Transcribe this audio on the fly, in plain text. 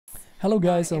Hello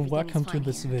guys and welcome to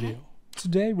this video.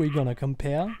 Today we're gonna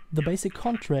compare the basic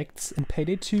contracts in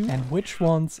Payday 2 and which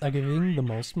ones are giving the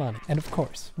most money. And of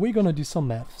course, we're gonna do some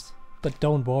maths. But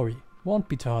don't worry, won't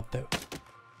be too hard though.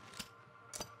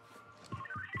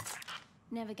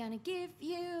 Never gonna give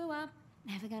you up,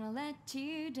 never gonna let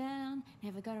you down,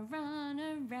 never gonna run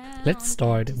around. Let's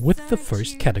start with the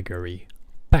first category,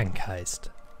 bank heist.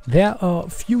 There are a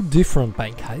few different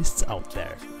bank heists out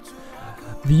there.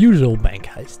 The usual bank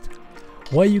heist,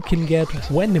 where you can get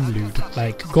random loot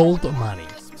like gold or money,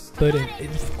 but it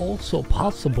is also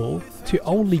possible to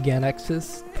only gain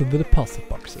access to the deposit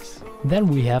boxes. Then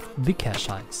we have the cash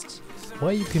heist,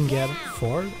 where you can get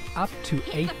 4 up to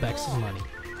 8 bags of money.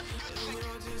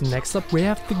 Next up we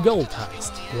have the gold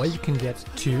heist, where you can get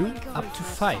 2 up to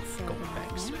 5 gold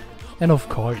bags. And of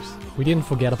course, we didn't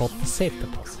forget about the safe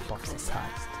deposit boxes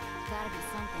heist.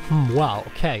 Wow,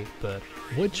 okay, but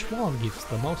which one gives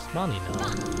the most money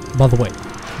now? By the way,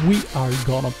 we are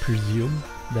gonna presume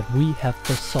that we have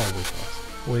the soul with us,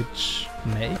 which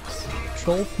makes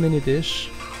 12 minute-ish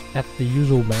at the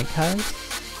usual bank heist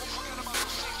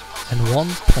and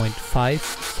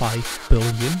 1.55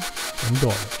 billion in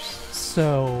dollars.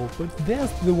 So, but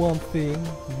there's the one thing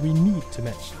we need to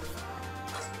mention.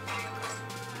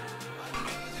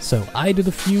 So I did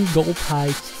a few gold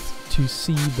heists to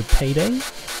see the Payday,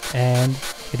 and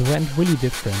it went really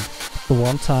different. The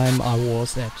one time I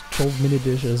was at 12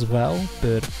 minute-ish as well,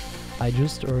 but I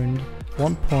just earned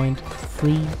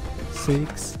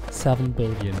 $1.367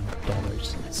 billion.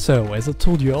 So, as I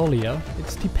told you earlier,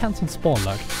 it depends on spawn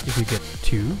luck if you get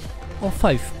 2 or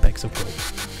 5 bags of gold.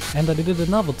 And I did it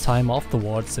another time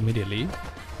afterwards immediately,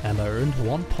 and I earned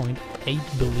 $1.8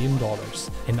 billion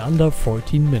in under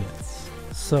 14 minutes.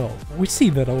 So, we see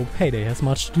that our Payday has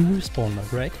much to do with spawn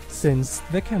luck, right? Since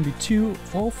there can be 2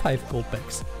 or 5 gold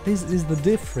bags. This is the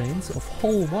difference of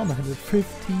whole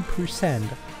 150%.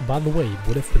 By the way, it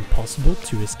would have been possible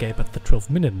to escape at the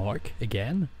 12-minute mark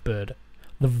again, but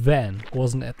the van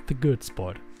wasn't at the good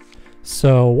spot.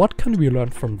 So, what can we learn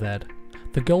from that?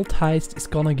 The gold heist is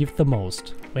gonna give the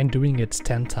most when doing it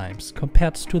 10 times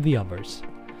compared to the others.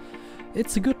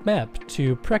 It's a good map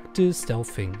to practice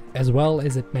stealthing, as well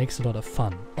as it makes a lot of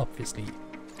fun, obviously.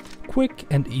 Quick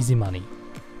and easy money.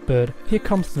 But here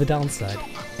comes the downside,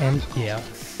 and yeah,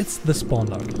 it's the spawn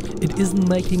luck. It isn't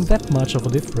making that much of a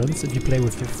difference if you play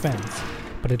with your friends,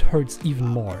 but it hurts even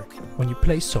more when you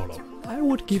play solo. I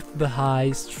would give the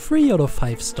heist 3 out of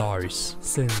 5 stars,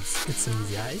 since it's an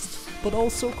easy heist, but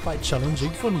also quite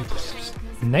challenging for new players.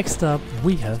 Next up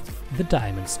we have the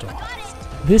diamond store heist.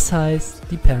 This heist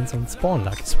depends on spawn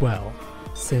luck as well,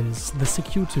 since the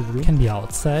security room can be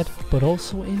outside but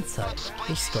also inside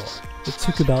the store. It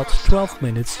took about 12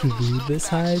 minutes to do this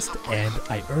heist and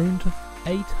I earned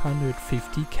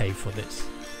 850k for this.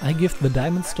 I give the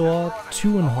diamond store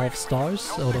 2.5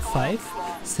 stars out of 5,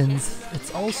 since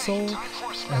it's also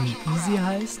an easy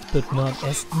heist but not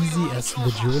as easy as the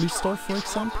jewelry store, for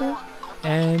example,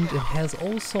 and it has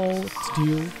also to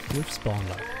do with spawn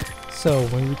luck. So,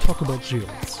 when we talk about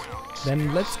jewels,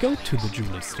 then let's go to the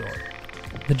jewelry store.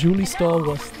 The jewelry store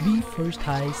was the first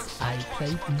heist I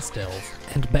played in stealth,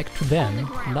 and back to then,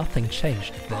 nothing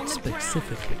changed that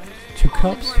specifically. 2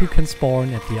 cops who can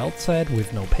spawn at the outside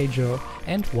with no pager,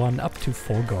 and 1 up to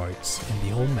 4 guards in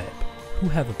the whole map who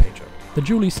have a pager. The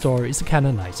jewelry store is a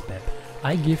kinda nice map.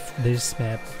 I give this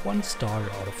map 1 star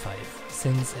out of 5,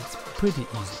 since it's pretty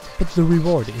easy. But the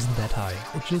reward isn't that high,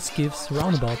 it just gives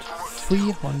around about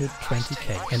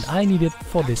 320k, and I needed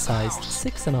for this heist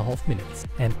 6.5 minutes.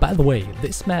 And by the way,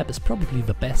 this map is probably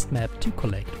the best map to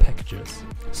collect packages.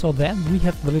 So then we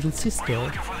have the little sister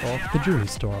of the jewelry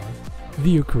store,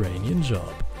 the Ukrainian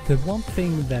job. The one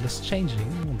thing that is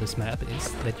changing on this map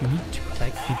is that you need to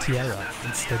collect the tiara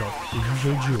instead of the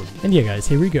usual jewelry. And yeah guys,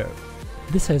 here we go.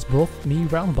 This has brought me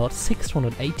around about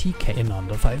 680k in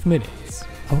under 5 minutes.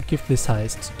 I would give this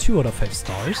heist 2 out of 5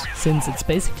 stars, since it's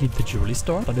basically the jewelry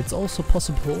store, but it's also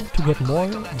possible to get more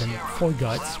than 4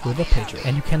 guards with a pager.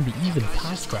 And you can be even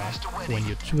faster when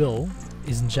your drill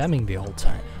isn't jamming the whole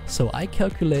time. So I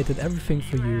calculated everything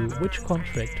for you, which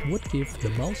contract would give the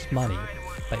most money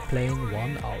by playing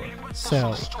 1 hour.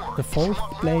 So, the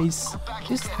 4th place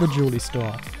is the jewelry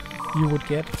store. You would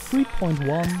get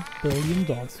 $3.1 billion.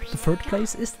 The 3rd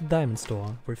place is the diamond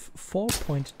store with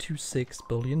 $4.26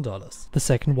 billion. The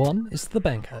 2nd one is the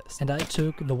bank heist, and I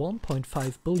took the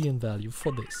 1.5 billion value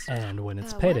for this. And when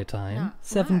it's payday time,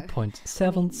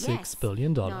 $7.76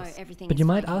 billion. But you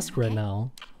might ask right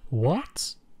now,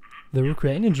 what? The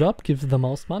Ukrainian job gives the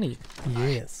most money.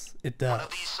 Yes, it does.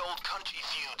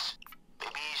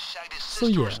 So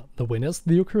yeah, the winner's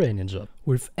the Ukrainian job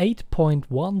with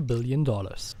 $8.1 billion.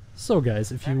 So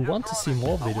guys, if you want to see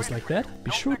more videos like that,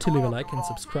 be sure to leave a like and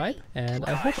subscribe, and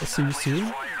I hope I see you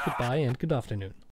soon. Goodbye and good afternoon.